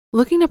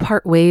Looking to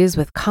part ways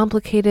with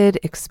complicated,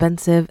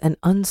 expensive, and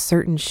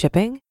uncertain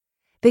shipping?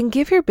 Then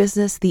give your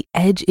business the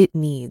edge it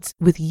needs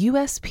with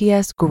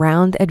USPS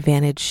Ground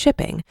Advantage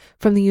shipping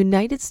from the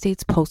United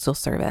States Postal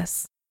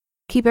Service.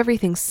 Keep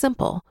everything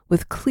simple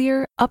with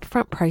clear,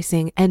 upfront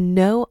pricing and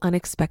no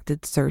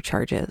unexpected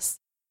surcharges.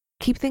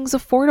 Keep things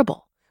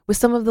affordable with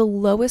some of the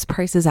lowest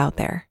prices out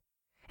there.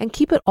 And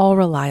keep it all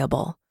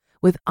reliable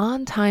with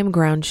on-time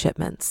ground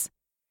shipments.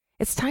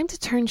 It's time to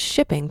turn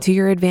shipping to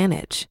your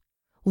advantage.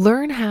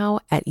 Learn how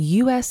at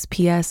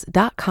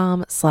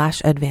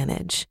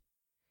USPS.com/advantage.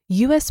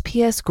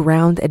 USPS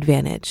Ground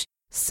Advantage.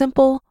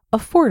 Simple,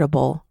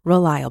 affordable,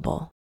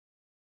 reliable.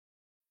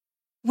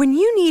 When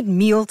you need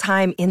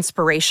mealtime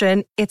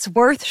inspiration, it's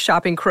worth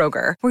shopping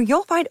Kroger, where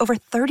you'll find over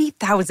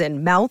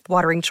 30,000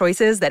 mouth-watering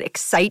choices that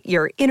excite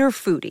your inner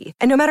foodie.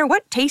 And no matter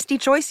what tasty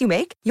choice you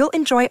make, you'll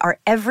enjoy our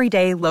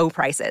everyday low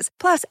prices,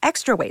 plus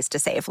extra ways to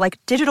save, like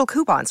digital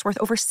coupons worth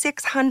over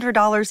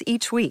 $600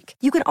 each week.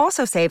 You can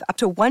also save up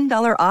to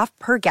 $1 off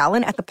per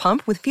gallon at the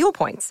pump with fuel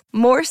points.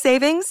 More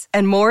savings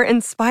and more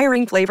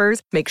inspiring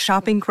flavors make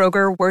shopping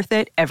Kroger worth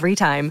it every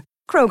time.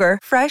 Kroger,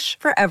 fresh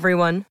for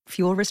everyone.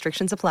 Fuel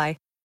restrictions apply.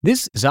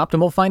 This is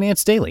Optimal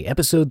Finance Daily,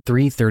 episode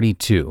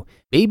 332,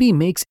 Baby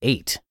Makes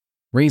 8,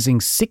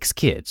 Raising 6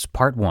 Kids,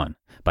 Part 1,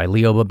 by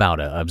Leo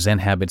Babauta of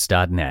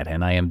ZenHabits.net.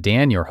 And I am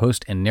Dan, your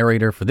host and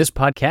narrator for this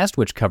podcast,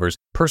 which covers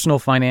personal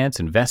finance,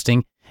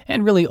 investing,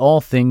 and really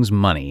all things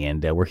money.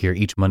 And we're here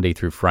each Monday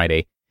through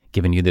Friday,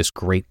 giving you this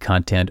great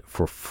content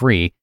for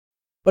free.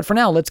 But for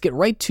now, let's get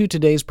right to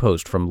today's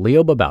post from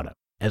Leo Babauta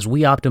as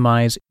we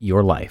optimize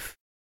your life.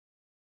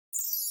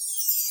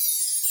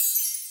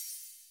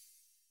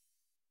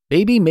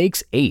 Baby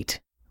Makes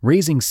 8,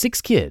 Raising 6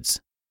 Kids,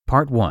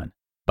 Part 1,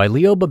 by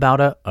Leo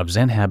Babauta of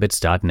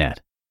ZenHabits.net.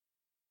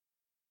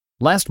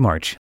 Last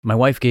March, my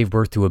wife gave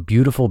birth to a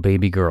beautiful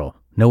baby girl,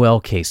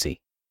 Noelle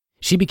Casey.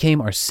 She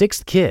became our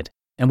 6th kid,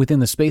 and within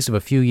the space of a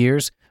few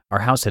years, our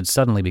house had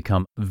suddenly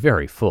become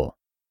very full.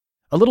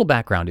 A little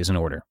background is in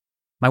order.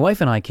 My wife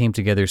and I came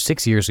together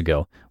 6 years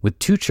ago with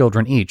 2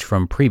 children each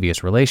from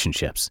previous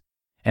relationships.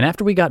 And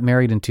after we got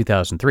married in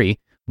 2003,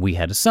 we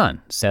had a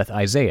son, Seth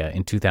Isaiah,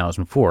 in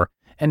 2004,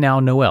 and now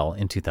Noelle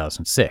in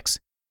 2006.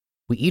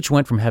 We each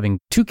went from having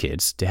 2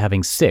 kids to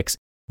having 6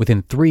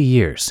 within 3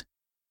 years.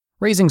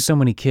 Raising so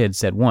many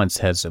kids at once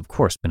has, of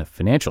course, been a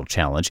financial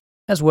challenge,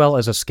 as well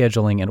as a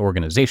scheduling and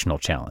organizational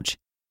challenge.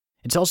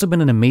 It's also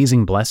been an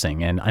amazing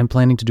blessing, and I'm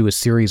planning to do a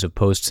series of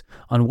posts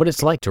on what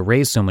it's like to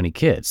raise so many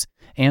kids,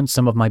 and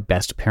some of my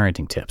best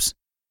parenting tips.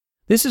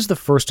 This is the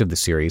first of the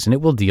series, and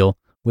it will deal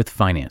with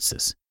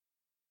finances.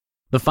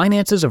 The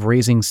finances of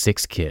raising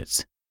 6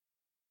 kids.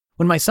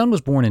 When my son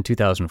was born in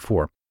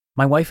 2004,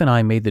 my wife and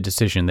I made the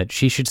decision that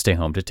she should stay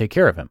home to take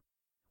care of him.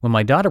 When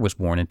my daughter was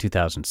born in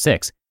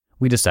 2006,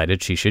 we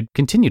decided she should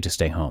continue to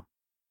stay home.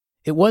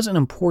 It was an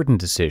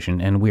important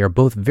decision, and we are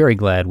both very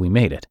glad we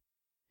made it.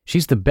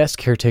 She's the best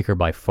caretaker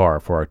by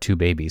far for our 2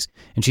 babies,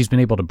 and she's been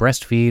able to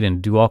breastfeed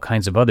and do all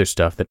kinds of other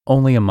stuff that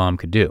only a mom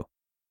could do.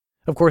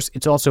 Of course,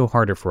 it's also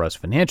harder for us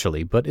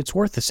financially, but it's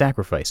worth the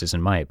sacrifices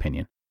in my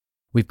opinion.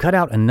 We've cut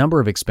out a number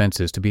of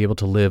expenses to be able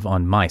to live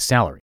on my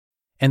salary.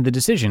 And the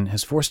decision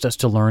has forced us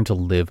to learn to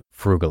live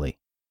frugally.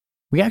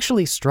 We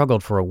actually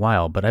struggled for a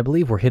while, but I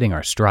believe we're hitting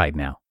our stride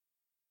now.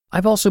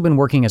 I've also been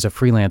working as a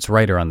freelance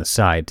writer on the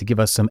side to give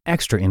us some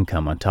extra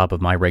income on top of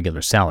my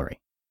regular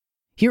salary.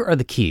 Here are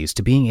the keys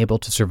to being able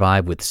to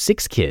survive with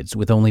 6 kids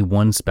with only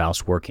one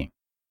spouse working.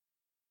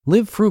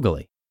 Live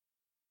frugally.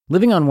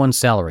 Living on one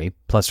salary,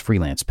 plus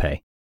freelance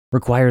pay,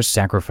 requires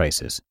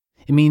sacrifices.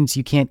 It means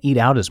you can't eat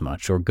out as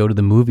much or go to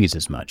the movies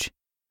as much.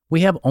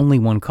 We have only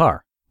one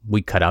car.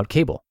 We cut out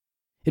cable.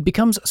 It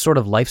becomes a sort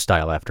of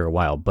lifestyle after a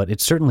while, but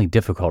it's certainly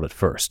difficult at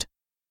first.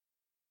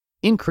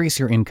 Increase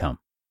your income.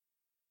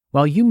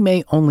 While you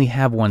may only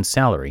have one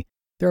salary,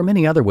 there are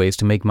many other ways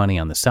to make money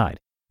on the side,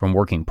 from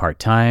working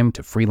part-time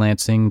to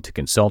freelancing to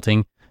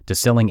consulting to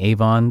selling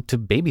Avon to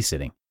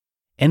babysitting.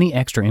 Any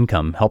extra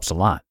income helps a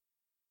lot.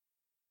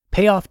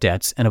 Pay off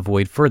debts and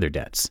avoid further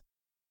debts.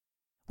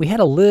 We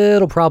had a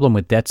little problem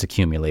with debts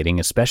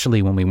accumulating,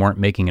 especially when we weren't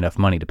making enough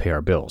money to pay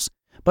our bills,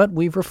 but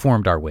we've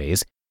reformed our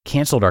ways,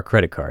 canceled our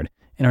credit card,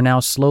 and are now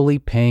slowly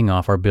paying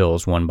off our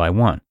bills one by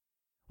one.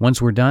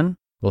 Once we're done,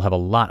 we'll have a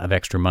lot of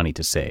extra money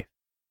to save.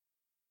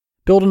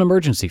 Build an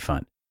emergency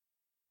fund.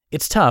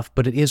 It's tough,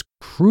 but it is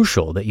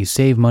crucial that you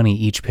save money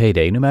each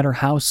payday, no matter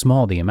how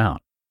small the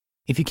amount.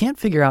 If you can't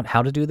figure out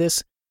how to do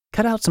this,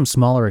 cut out some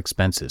smaller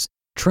expenses,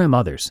 trim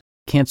others,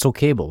 cancel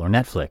cable or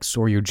Netflix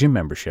or your gym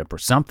membership or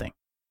something.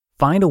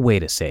 Find a way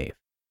to save.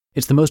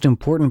 It's the most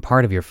important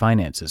part of your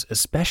finances,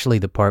 especially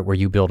the part where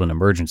you build an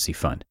emergency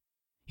fund.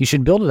 You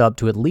should build it up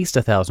to at least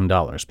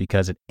 $1,000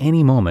 because at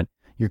any moment,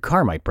 your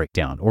car might break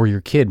down or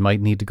your kid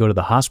might need to go to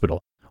the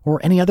hospital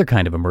or any other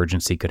kind of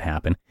emergency could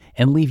happen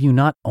and leave you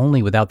not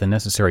only without the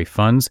necessary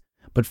funds,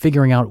 but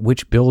figuring out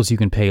which bills you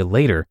can pay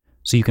later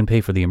so you can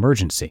pay for the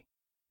emergency.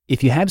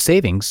 If you have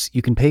savings,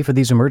 you can pay for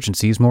these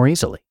emergencies more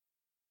easily.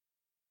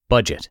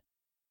 Budget.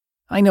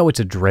 I know it's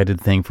a dreaded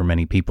thing for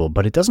many people,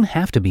 but it doesn't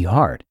have to be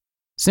hard.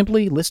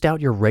 Simply list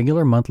out your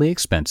regular monthly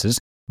expenses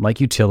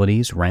like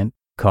utilities, rent,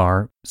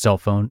 car, cell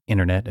phone,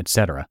 internet,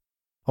 etc.,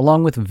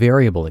 along with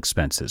variable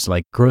expenses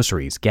like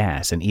groceries,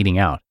 gas, and eating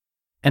out,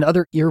 and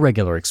other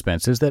irregular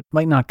expenses that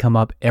might not come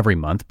up every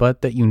month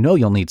but that you know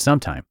you'll need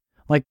sometime,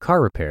 like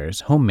car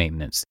repairs, home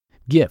maintenance,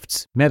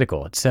 gifts,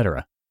 medical,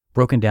 etc.,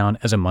 broken down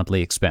as a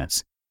monthly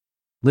expense.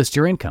 List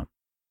your income.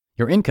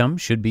 Your income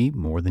should be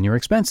more than your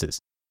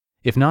expenses.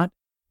 If not,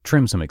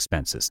 trim some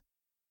expenses.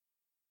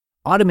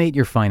 Automate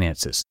your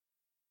finances.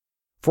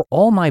 For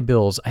all my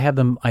bills, I have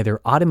them either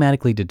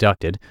automatically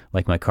deducted,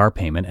 like my car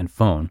payment and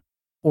phone,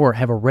 or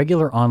have a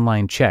regular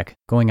online check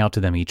going out to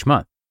them each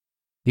month.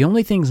 The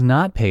only things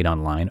not paid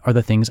online are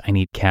the things I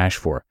need cash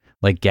for,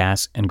 like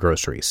gas and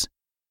groceries.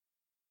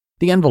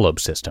 The envelope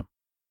system.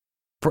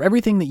 For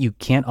everything that you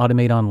can't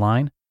automate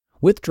online,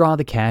 withdraw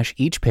the cash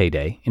each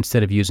payday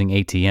instead of using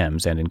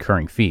ATMs and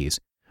incurring fees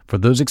for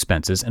those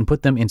expenses and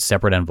put them in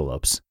separate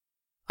envelopes.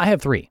 I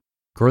have 3: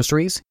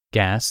 groceries,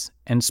 gas,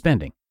 and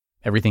spending.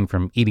 Everything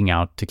from eating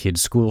out to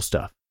kids' school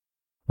stuff.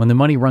 When the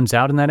money runs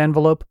out in that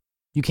envelope,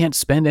 you can't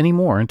spend any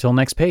more until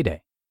next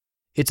payday.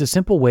 It's a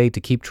simple way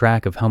to keep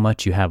track of how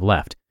much you have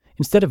left,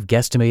 instead of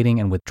guesstimating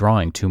and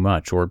withdrawing too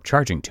much or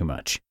charging too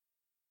much.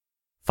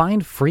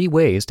 Find free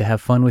ways to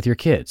have fun with your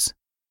kids.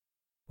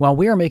 While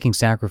we are making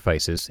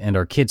sacrifices, and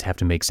our kids have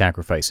to make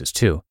sacrifices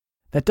too,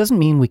 that doesn't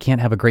mean we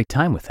can't have a great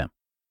time with them.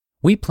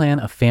 We plan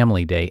a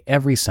family day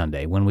every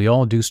Sunday when we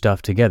all do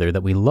stuff together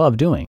that we love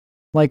doing,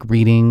 like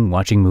reading,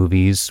 watching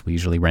movies, we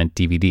usually rent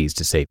DVDs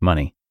to save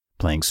money,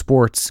 playing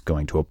sports,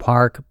 going to a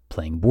park,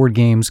 playing board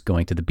games,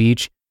 going to the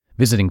beach,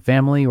 visiting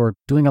family, or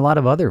doing a lot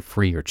of other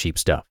free or cheap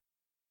stuff.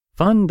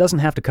 Fun doesn't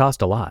have to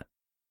cost a lot.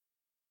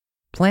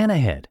 Plan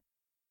ahead.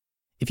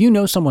 If you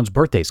know someone's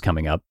birthday's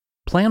coming up,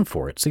 plan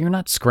for it so you're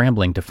not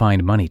scrambling to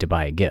find money to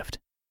buy a gift.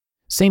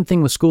 Same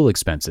thing with school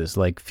expenses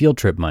like field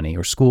trip money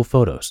or school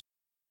photos.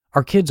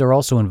 Our kids are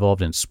also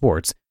involved in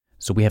sports,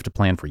 so we have to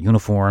plan for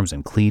uniforms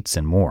and cleats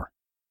and more.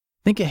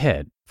 Think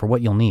ahead for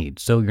what you'll need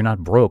so you're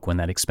not broke when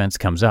that expense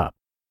comes up.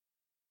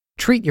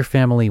 Treat your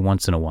family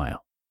once in a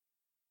while.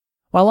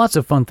 While lots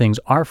of fun things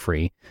are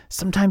free,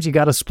 sometimes you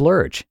gotta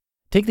splurge.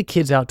 Take the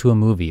kids out to a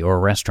movie or a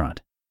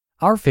restaurant.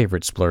 Our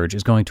favorite splurge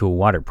is going to a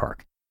water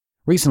park.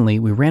 Recently,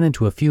 we ran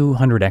into a few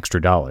 $100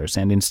 extra,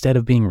 and instead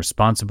of being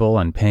responsible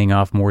and paying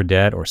off more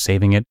debt or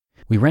saving it,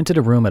 we rented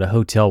a room at a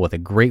hotel with a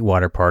great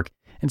water park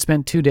and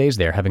spent 2 days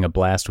there having a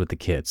blast with the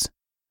kids.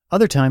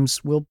 Other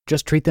times, we'll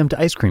just treat them to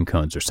ice cream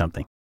cones or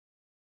something.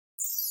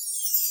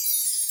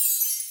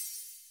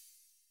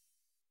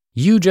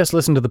 You just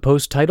listened to the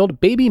post titled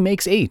Baby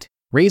Makes 8,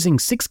 Raising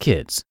 6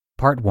 Kids,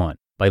 Part 1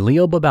 by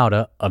Leo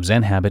Babauta of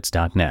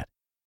ZenHabits.net.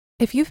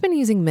 If you've been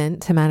using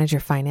Mint to manage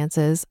your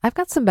finances, I've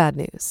got some bad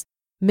news.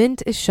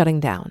 Mint is shutting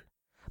down.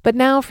 But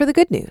now for the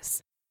good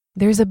news.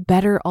 There's a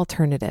better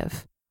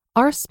alternative.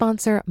 Our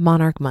sponsor,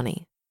 Monarch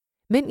Money.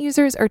 Mint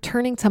users are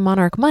turning to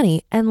Monarch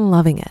Money and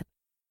loving it.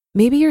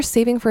 Maybe you're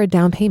saving for a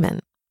down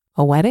payment,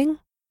 a wedding,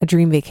 a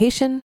dream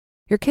vacation,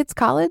 your kid's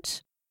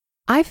college.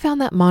 I've found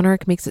that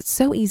Monarch makes it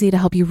so easy to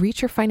help you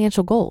reach your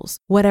financial goals,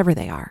 whatever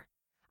they are.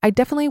 I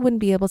definitely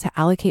wouldn't be able to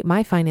allocate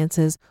my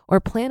finances or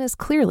plan as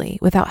clearly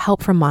without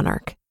help from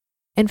Monarch.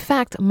 In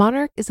fact,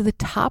 Monarch is the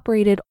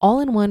top-rated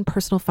all-in-one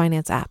personal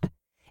finance app.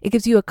 It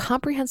gives you a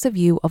comprehensive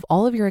view of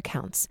all of your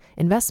accounts,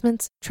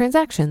 investments,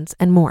 transactions,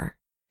 and more.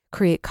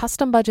 Create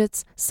custom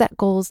budgets, set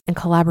goals, and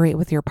collaborate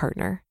with your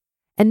partner.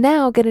 And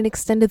now get an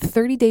extended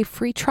 30-day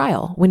free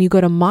trial when you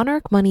go to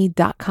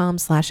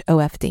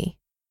monarchmoney.com/OFD.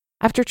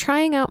 After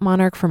trying out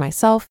Monarch for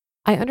myself,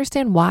 I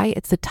understand why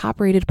it's the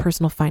top-rated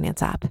personal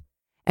finance app.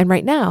 And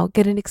right now,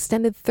 get an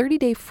extended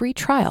 30-day free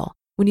trial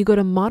when you go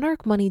to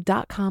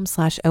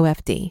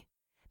monarchmoney.com/OFD.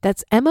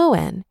 That's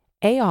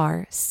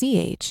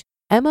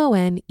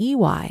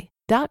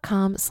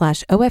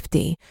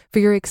monarchmoney.com/OFD for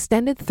your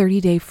extended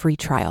 30-day free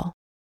trial.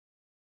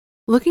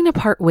 Looking to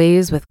part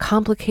ways with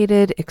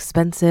complicated,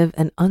 expensive,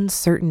 and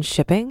uncertain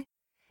shipping?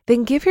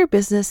 Then give your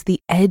business the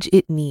edge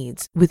it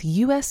needs with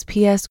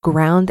USPS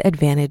Ground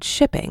Advantage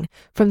shipping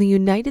from the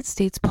United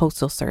States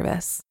Postal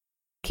Service.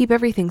 Keep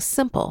everything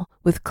simple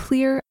with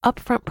clear,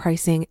 upfront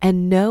pricing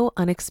and no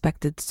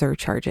unexpected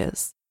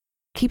surcharges.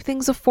 Keep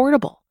things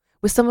affordable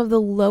with some of the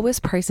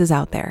lowest prices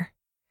out there.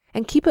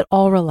 And keep it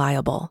all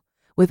reliable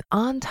with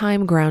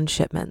on-time ground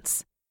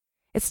shipments.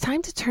 It's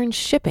time to turn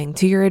shipping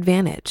to your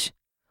advantage.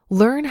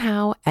 Learn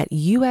how at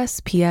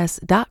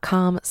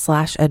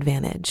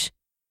USPS.com/advantage.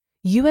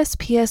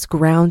 USPS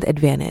Ground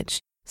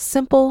Advantage.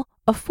 Simple,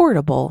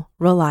 affordable,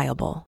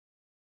 reliable.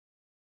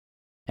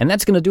 And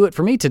that's going to do it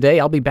for me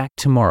today. I'll be back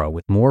tomorrow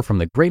with more from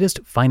the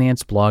greatest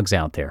finance blogs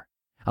out there.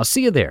 I'll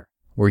see you there,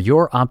 where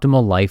your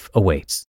optimal life awaits.